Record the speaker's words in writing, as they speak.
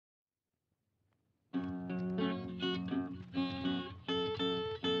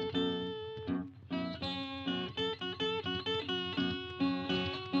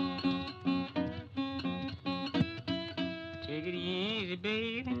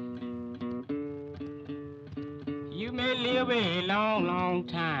live a long, long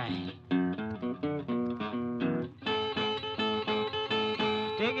time.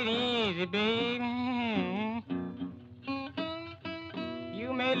 Take it easy, baby.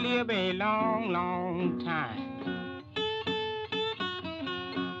 You may live a long, long time.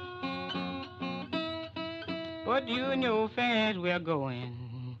 But you and your fast we're going.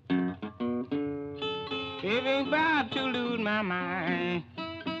 Baby, about to lose my mind.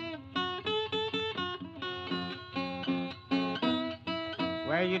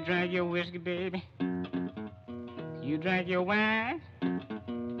 Well, you drank your whiskey, baby. You drank your wine.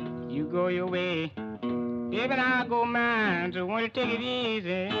 You go your way. Baby, and I'll go mine. So won't you take it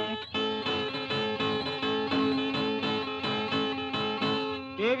easy?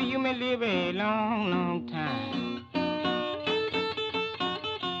 Baby, you may live a long, long time.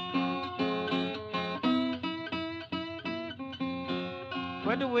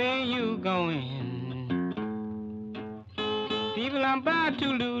 But the way you going, people, I'm about to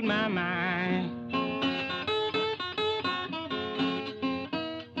lose my mind.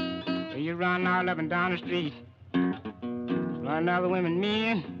 You run all up and down the street, run other women,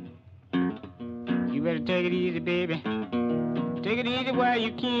 men. You better take it easy, baby. Take it easy while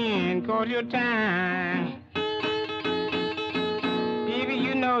you can, 'cause your time, baby,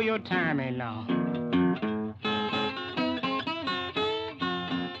 you know your time ain't long.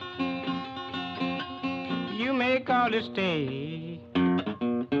 You may call it stay,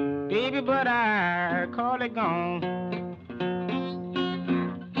 baby, but I call it gone.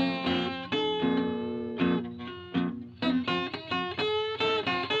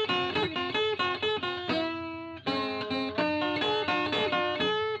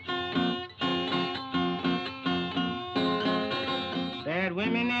 Bad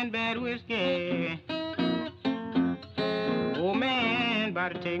women and bad whiskey. Oh man,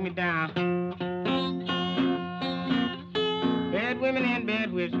 about to take me down. Bad women and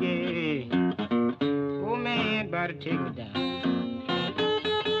bad whiskey. Oh man, about to take me down.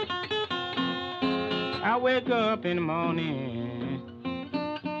 I wake up in the morning,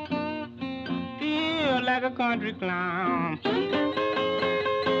 feel like a country clown.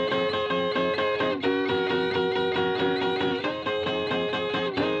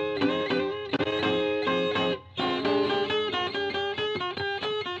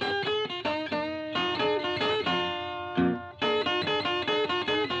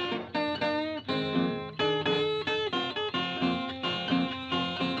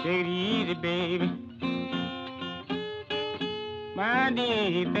 Take it easy, baby. Mind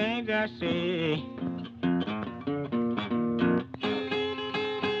the things I say.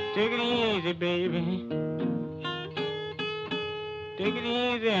 Take it easy, baby. Take it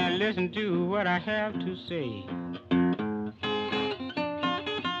easy and listen to what I have to say.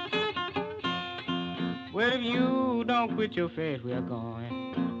 Well, if you don't quit your fast, we're going.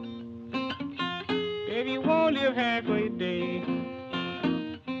 Baby, you won't live halfway a day.